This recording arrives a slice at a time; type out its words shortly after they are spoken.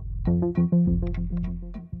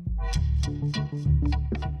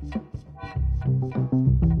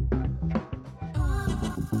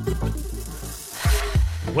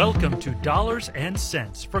Welcome to Dollars and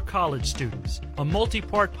Cents for College Students, a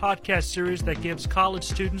multi-part podcast series that gives college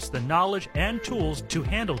students the knowledge and tools to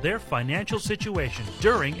handle their financial situation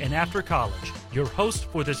during and after college. Your host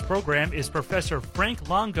for this program is Professor Frank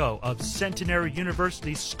Longo of Centenary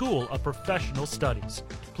University's School of Professional Studies.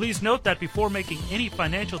 Please note that before making any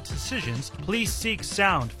financial decisions, please seek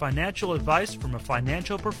sound financial advice from a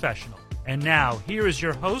financial professional. And now, here is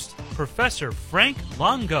your host, Professor Frank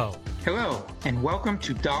Longo. Hello, and welcome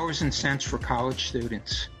to Dollars and Cents for College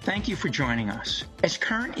Students. Thank you for joining us. As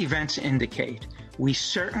current events indicate, we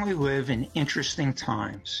certainly live in interesting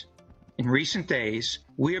times. In recent days,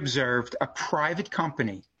 we observed a private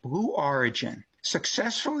company, Blue Origin,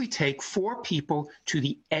 successfully take 4 people to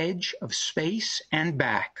the edge of space and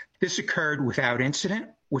back. This occurred without incident,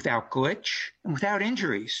 without glitch, and without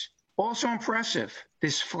injuries. Also impressive,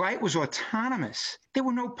 this flight was autonomous. There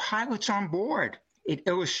were no pilots on board. It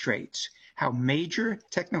illustrates how major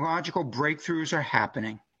technological breakthroughs are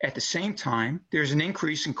happening. At the same time, there's an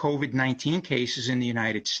increase in COVID-19 cases in the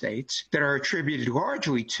United States that are attributed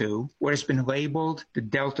largely to what has been labeled the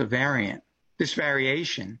Delta variant. This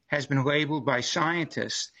variation has been labeled by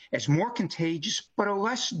scientists as more contagious but a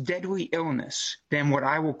less deadly illness than what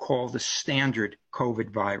I will call the standard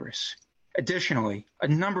COVID virus. Additionally, a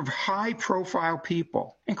number of high-profile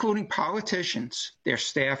people, including politicians, their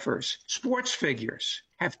staffers, sports figures,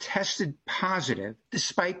 have tested positive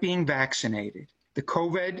despite being vaccinated. The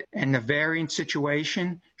COVID and the variant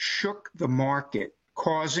situation shook the market,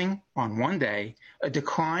 causing, on one day, a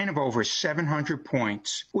decline of over 700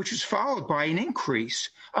 points, which was followed by an increase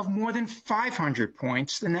of more than 500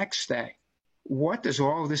 points the next day. What does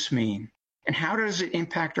all this mean? And how does it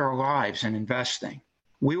impact our lives and investing?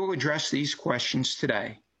 We will address these questions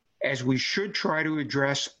today, as we should try to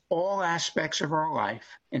address all aspects of our life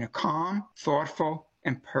in a calm, thoughtful,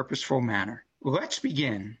 and purposeful manner. Let's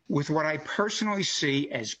begin with what I personally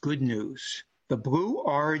see as good news, the Blue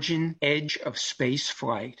Origin Edge of Space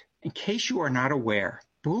flight. In case you are not aware,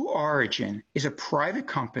 Blue Origin is a private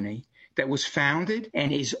company that was founded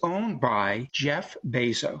and is owned by Jeff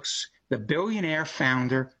Bezos, the billionaire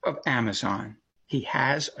founder of Amazon. He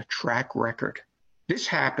has a track record. This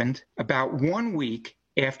happened about 1 week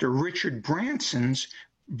after Richard Branson's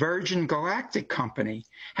Virgin Galactic company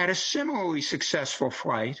had a similarly successful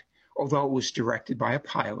flight, although it was directed by a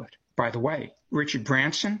pilot. By the way, Richard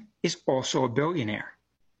Branson is also a billionaire.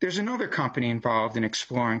 There's another company involved in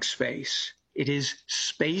exploring space. It is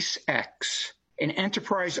SpaceX, an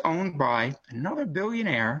enterprise owned by another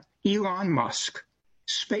billionaire, Elon Musk.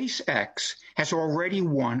 SpaceX has already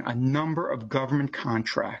won a number of government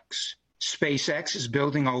contracts. SpaceX is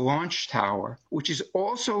building a launch tower, which is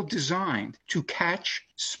also designed to catch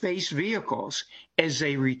space vehicles as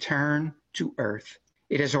they return to Earth.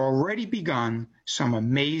 It has already begun some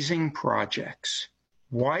amazing projects.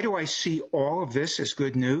 Why do I see all of this as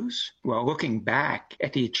good news? Well, looking back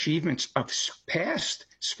at the achievements of past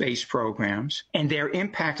space programs and their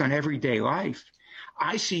impact on everyday life,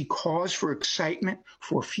 I see cause for excitement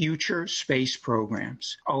for future space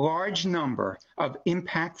programs. A large number of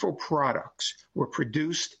impactful products were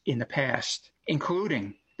produced in the past,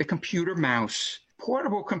 including the computer mouse,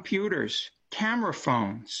 portable computers, camera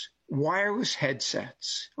phones, wireless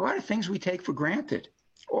headsets, a lot of things we take for granted.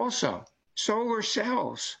 Also, solar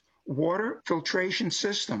cells, water filtration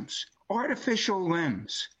systems, artificial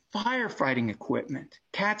limbs, firefighting equipment,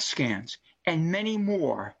 CAT scans, and many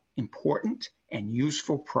more important and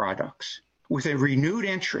useful products. With a renewed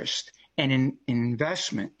interest and an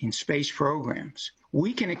investment in space programs,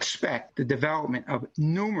 we can expect the development of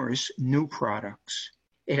numerous new products.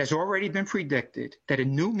 It has already been predicted that a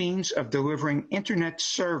new means of delivering internet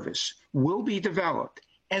service will be developed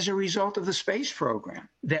as a result of the space program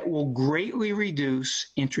that will greatly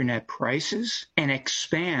reduce internet prices and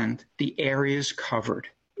expand the areas covered.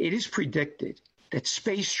 It is predicted that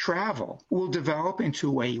space travel will develop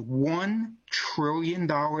into a $1 trillion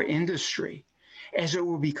industry as it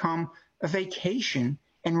will become a vacation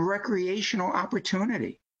and recreational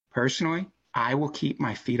opportunity. Personally, I will keep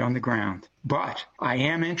my feet on the ground, but I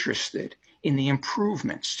am interested in the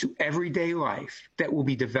improvements to everyday life that will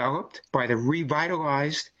be developed by the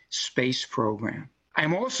revitalized space program.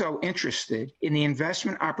 I'm also interested in the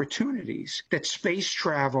investment opportunities that space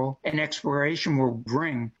travel and exploration will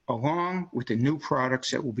bring along with the new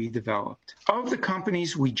products that will be developed. Of the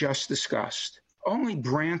companies we just discussed, only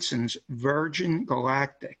Branson's Virgin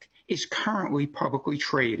Galactic is currently publicly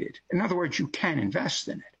traded. In other words, you can invest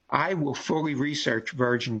in it. I will fully research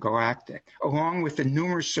Virgin Galactic, along with the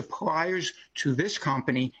numerous suppliers to this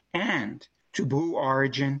company and to Blue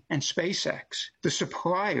Origin and SpaceX. The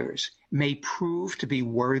suppliers may prove to be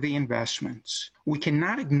worthy investments. We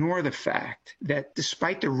cannot ignore the fact that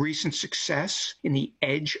despite the recent success in the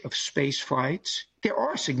edge of space flights, there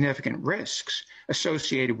are significant risks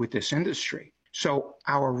associated with this industry. So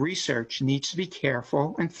our research needs to be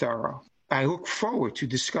careful and thorough. I look forward to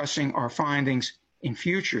discussing our findings in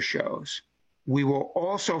future shows. We will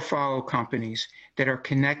also follow companies that are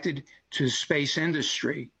connected to the space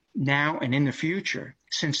industry now and in the future,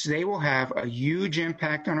 since they will have a huge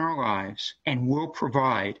impact on our lives and will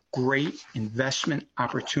provide great investment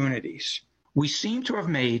opportunities. We seem to have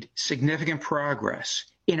made significant progress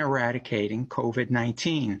in eradicating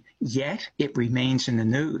COVID-19, yet it remains in the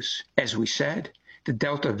news. As we said, the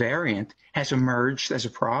Delta variant has emerged as a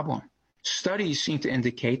problem. Studies seem to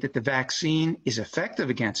indicate that the vaccine is effective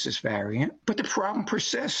against this variant, but the problem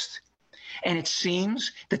persists. And it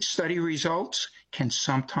seems that study results can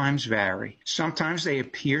sometimes vary. Sometimes they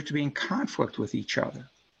appear to be in conflict with each other.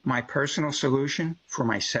 My personal solution for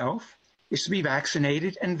myself is to be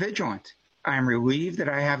vaccinated and vigilant. I am relieved that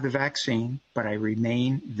I have the vaccine, but I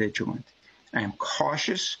remain vigilant. I am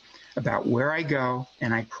cautious about where I go,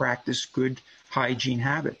 and I practice good hygiene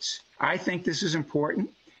habits. I think this is important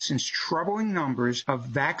since troubling numbers of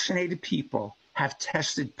vaccinated people have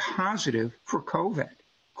tested positive for COVID.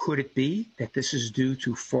 Could it be that this is due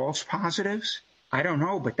to false positives? I don't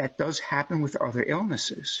know, but that does happen with other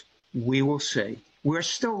illnesses. We will see. We're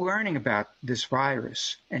still learning about this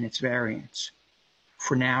virus and its variants.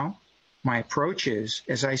 For now, my approach is,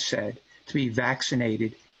 as I said, to be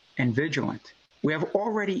vaccinated and vigilant. We have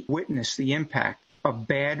already witnessed the impact of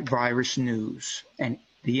bad virus news and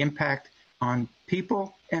the impact on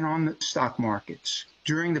people and on the stock markets.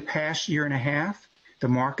 During the past year and a half, the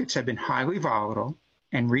markets have been highly volatile,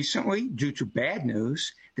 and recently, due to bad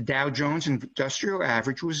news, the Dow Jones Industrial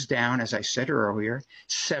Average was down, as I said earlier,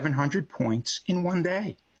 700 points in one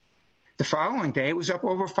day. The following day, it was up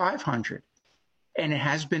over 500, and it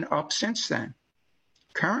has been up since then.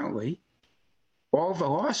 Currently, all the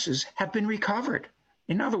losses have been recovered.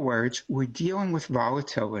 In other words, we're dealing with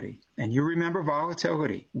volatility. And you remember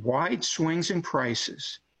volatility, wide swings in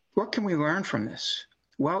prices. What can we learn from this?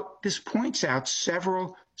 Well, this points out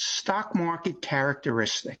several stock market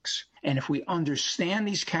characteristics. And if we understand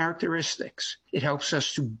these characteristics, it helps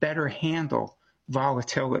us to better handle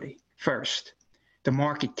volatility. First, the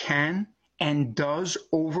market can and does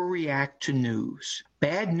overreact to news.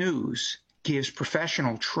 Bad news gives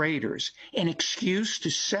professional traders an excuse to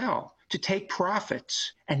sell, to take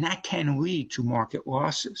profits, and that can lead to market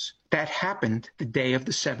losses. That happened the day of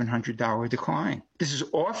the $700 decline. This is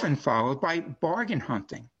often followed by bargain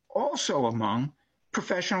hunting, also among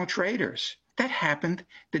professional traders. That happened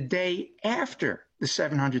the day after the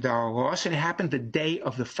 $700 loss, and it happened the day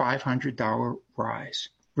of the $500 rise.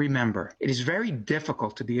 Remember, it is very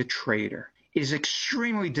difficult to be a trader. It is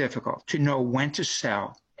extremely difficult to know when to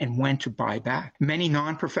sell and when to buy back. Many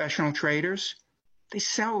non-professional traders, they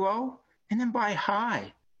sell low and then buy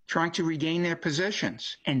high, trying to regain their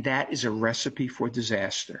positions. And that is a recipe for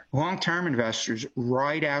disaster. Long-term investors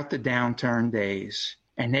ride out the downturn days,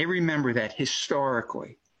 and they remember that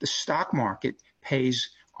historically, the stock market pays,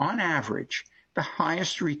 on average, the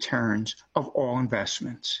highest returns of all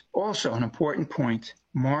investments. Also, an important point,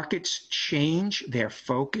 markets change their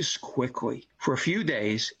focus quickly. For a few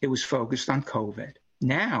days, it was focused on COVID.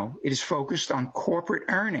 Now, it is focused on corporate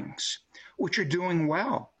earnings, which are doing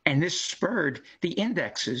well, and this spurred the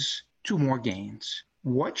indexes to more gains.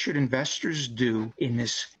 What should investors do in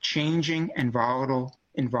this changing and volatile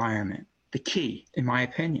environment? The key, in my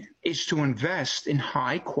opinion, is to invest in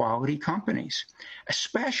high-quality companies,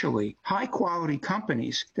 especially high-quality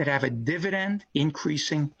companies that have a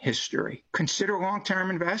dividend-increasing history. Consider long-term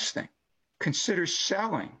investing. Consider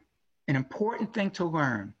selling. An important thing to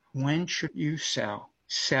learn, when should you sell?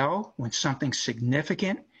 Sell when something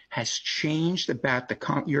significant has changed about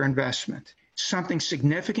your investment, something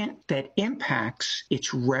significant that impacts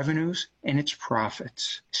its revenues and its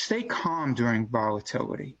profits. Stay calm during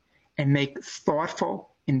volatility and make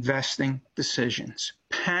thoughtful investing decisions.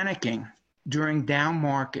 Panicking during down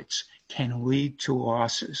markets can lead to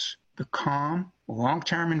losses. The calm,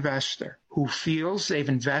 long-term investor who feels they've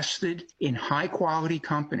invested in high-quality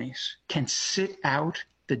companies can sit out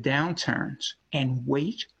the downturns and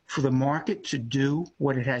wait for the market to do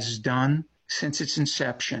what it has done since its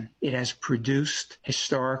inception. It has produced,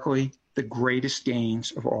 historically, the greatest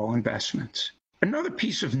gains of all investments. Another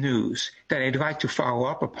piece of news that I'd like to follow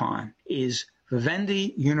up upon is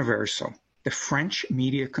Vivendi Universal. the French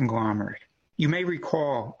media conglomerate. You may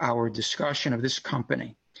recall our discussion of this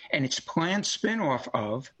company and its planned spin-off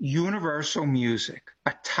of Universal Music,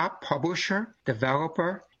 a top publisher,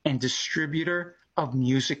 developer, and distributor of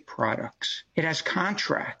music products. It has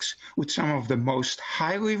contracts with some of the most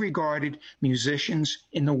highly regarded musicians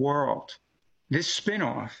in the world. This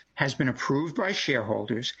spin-off has been approved by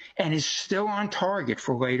shareholders and is still on target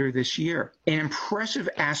for later this year. An impressive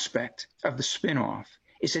aspect of the spin-off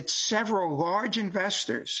is that several large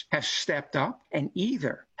investors have stepped up and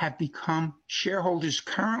either have become shareholders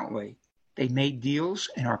currently, they made deals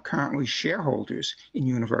and are currently shareholders in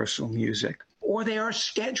Universal Music, or they are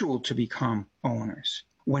scheduled to become owners.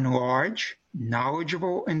 When large,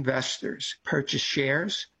 knowledgeable investors purchase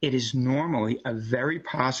shares, it is normally a very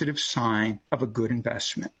positive sign of a good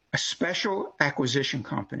investment. A special acquisition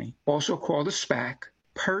company, also called a SPAC,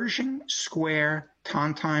 Pershing Square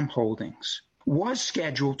Tontine Holdings, was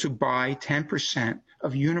scheduled to buy 10%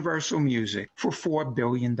 of Universal Music for $4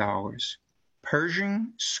 billion.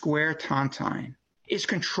 Pershing Square Tontine is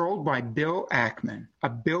controlled by Bill Ackman, a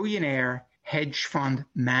billionaire hedge fund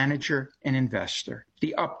manager and investor.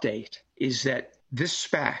 The update is that this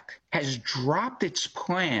SPAC has dropped its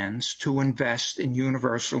plans to invest in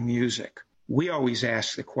Universal Music. We always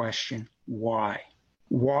ask the question, why?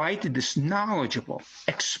 Why did this knowledgeable,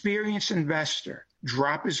 experienced investor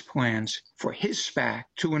drop his plans for his SPAC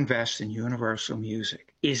to invest in Universal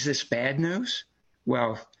Music? Is this bad news?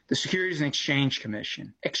 Well, the Securities and Exchange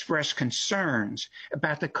Commission expressed concerns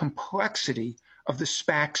about the complexity of the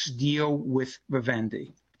SPAC's deal with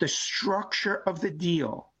Vivendi. The structure of the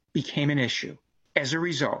deal became an issue. As a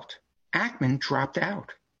result, Ackman dropped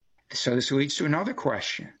out. So this leads to another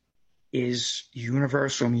question. Is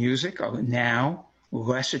Universal Music now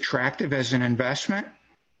less attractive as an investment?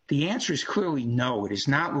 The answer is clearly no. It is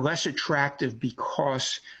not less attractive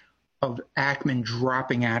because of Ackman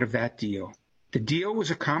dropping out of that deal. The deal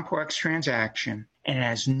was a complex transaction and it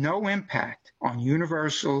has no impact on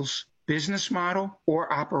Universal's business model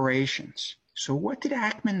or operations. So what did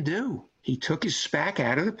Ackman do? He took his SPAC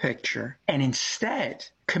out of the picture and instead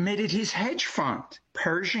committed his hedge fund,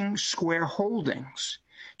 Pershing Square Holdings,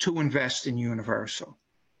 to invest in Universal.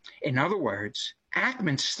 In other words,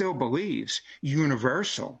 Ackman still believes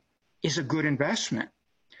Universal is a good investment.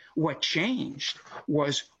 What changed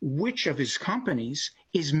was which of his companies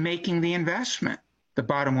is making the investment. The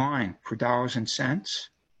bottom line, for dollars and cents,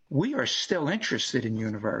 we are still interested in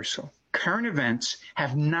Universal. Current events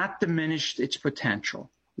have not diminished its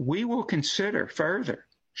potential. We will consider further,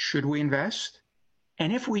 should we invest?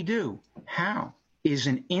 And if we do, how? Is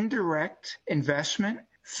an indirect investment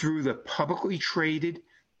through the publicly traded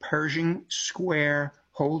Pershing Square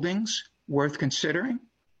Holdings worth considering?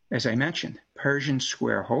 As I mentioned, Pershing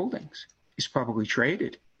Square Holdings is publicly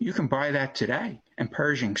traded. You can buy that today, and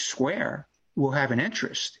Pershing Square will have an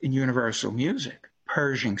interest in Universal Music.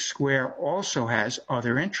 Pershing Square also has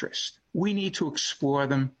other interests. We need to explore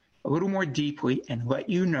them a little more deeply and let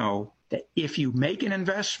you know that if you make an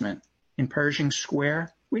investment in Pershing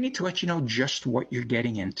Square, we need to let you know just what you're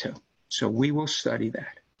getting into. So we will study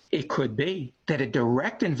that. It could be that a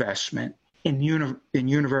direct investment in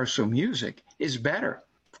Universal Music is better.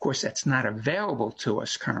 Of course, that's not available to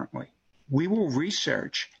us currently. We will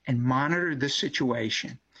research and monitor this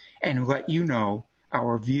situation and let you know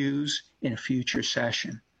our views in a future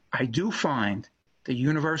session. I do find the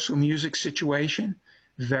Universal Music situation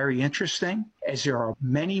very interesting, as there are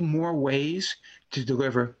many more ways to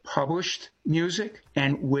deliver published music,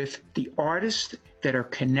 and with the artists that are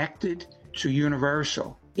connected to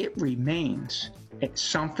Universal, it remains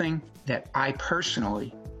something that I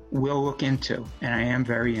personally will look into, and I am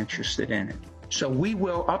very interested in it. So we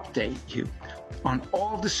will update you on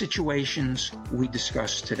all the situations we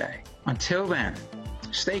discussed today. Until then,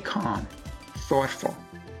 stay calm, thoughtful,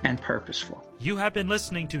 and purposeful. You have been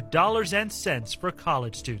listening to Dollars and Cents for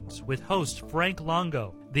College Students with host Frank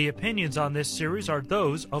Longo. The opinions on this series are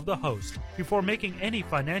those of the host. Before making any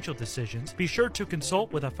financial decisions, be sure to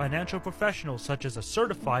consult with a financial professional such as a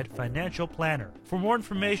certified financial planner. For more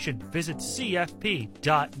information, visit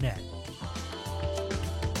cfp.net.